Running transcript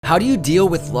How do you deal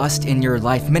with lust in your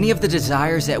life? Many of the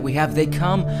desires that we have, they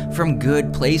come from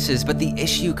good places, but the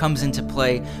issue comes into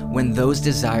play when those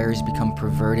desires become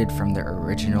perverted from their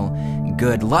original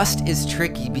good. Lust is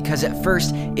tricky because at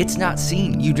first it's not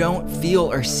seen. You don't feel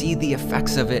or see the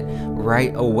effects of it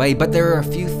right away, but there are a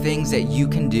few things that you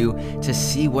can do to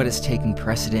see what is taking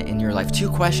precedent in your life. 2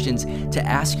 questions to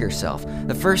ask yourself.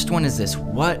 The first one is this: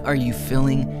 what are you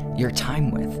filling your time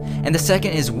with? And the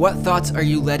second is, what thoughts are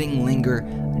you letting linger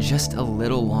just a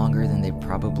little longer than they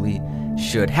probably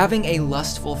should? Having a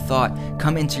lustful thought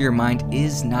come into your mind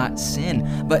is not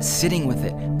sin, but sitting with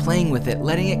it, playing with it,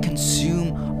 letting it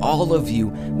consume all of you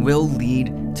will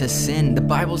lead to sin. The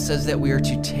Bible says that we are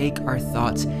to take our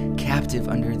thoughts captive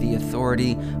under the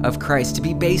authority of Christ, to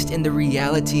be based in the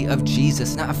reality of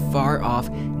Jesus, not a far off,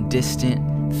 distant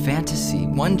fantasy.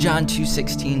 1 John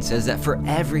 2:16 says that for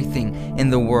everything in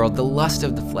the world, the lust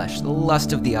of the flesh, the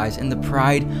lust of the eyes, and the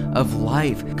pride of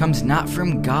life comes not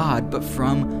from God, but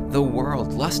from the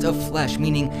world. Lust of flesh,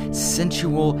 meaning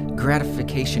sensual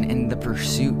gratification and the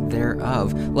pursuit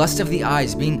thereof. Lust of the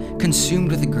eyes, being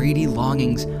consumed with the greedy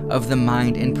longings of the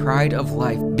mind, and pride of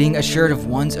life, being assured of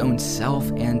one's own self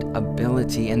and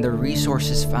ability and the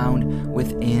resources found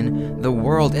within the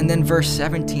world. And then verse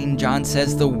 17, John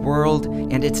says, the world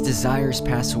and its desires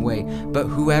pass away, but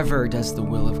whoever does the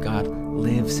will of God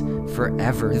lives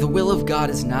forever. The will of God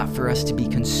is not for us to be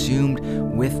consumed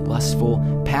with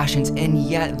lustful passions, and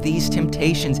yet these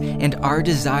temptations and our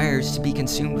desires to be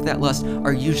consumed with that lust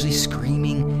are usually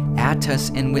screaming at us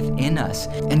and within us.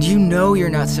 And you know you're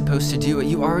not supposed to do it.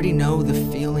 You already know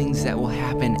the feelings that will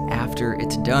happen after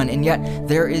it's done, and yet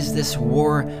there is this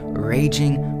war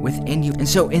raging within you. And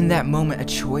so in that moment, a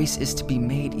choice is to be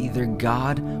made, either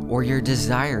God or your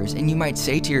desires. And you might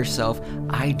say to yourself,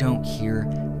 I don't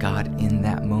hear God in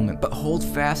that moment, but hold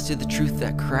fast to the truth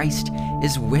that Christ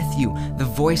is with you. The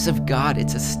voice of God,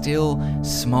 it's a still,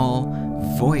 small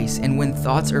voice. And when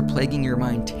thoughts are plaguing your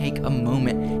mind, take a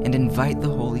moment and invite the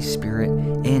Holy Spirit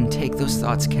in. Take those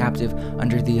thoughts captive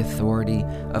under the authority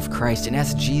of Christ and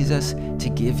ask Jesus to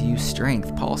give you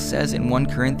strength. Paul says in 1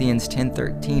 Corinthians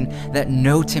 10:13 that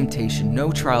no temptation,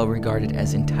 no trial regarded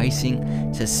as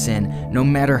enticing to sin, no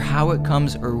matter how it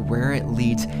comes or where it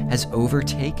leads, has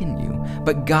overtaken you.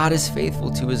 But God is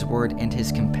faithful to his word and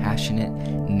his compassionate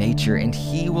nature, and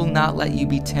he will not let you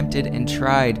be tempted and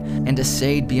tried and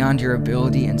assayed beyond your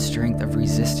ability and strength of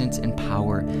resistance and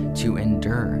power to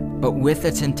endure. But with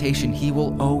the temptation, he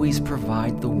will always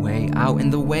provide the way out.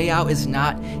 And the way out is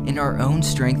not in our own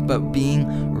strength, but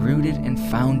being rooted and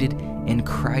founded in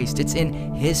Christ. It's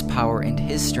in his power and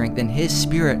his strength and his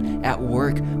spirit at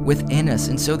work within us.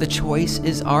 And so the choice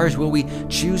is ours. Will we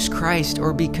choose Christ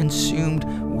or be consumed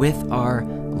with our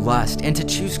lust? And to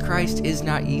choose Christ is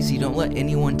not easy. Don't let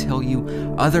anyone tell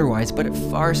you otherwise, but it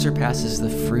far surpasses the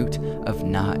fruit of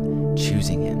not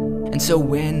choosing him. And so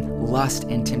when lust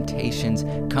and temptations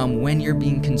come, when you're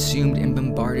being consumed and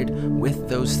bombarded with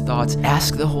those thoughts,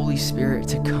 ask the Holy Spirit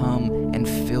to come and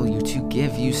fill you, to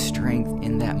give you strength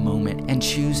in that moment, and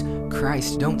choose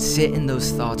Christ. Don't sit in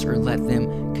those thoughts or let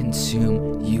them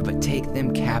consume you, but take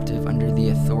them captive under the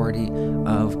authority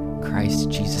of Christ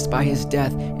Jesus. By his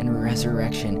death and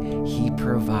resurrection, he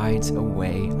provides a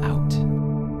way out.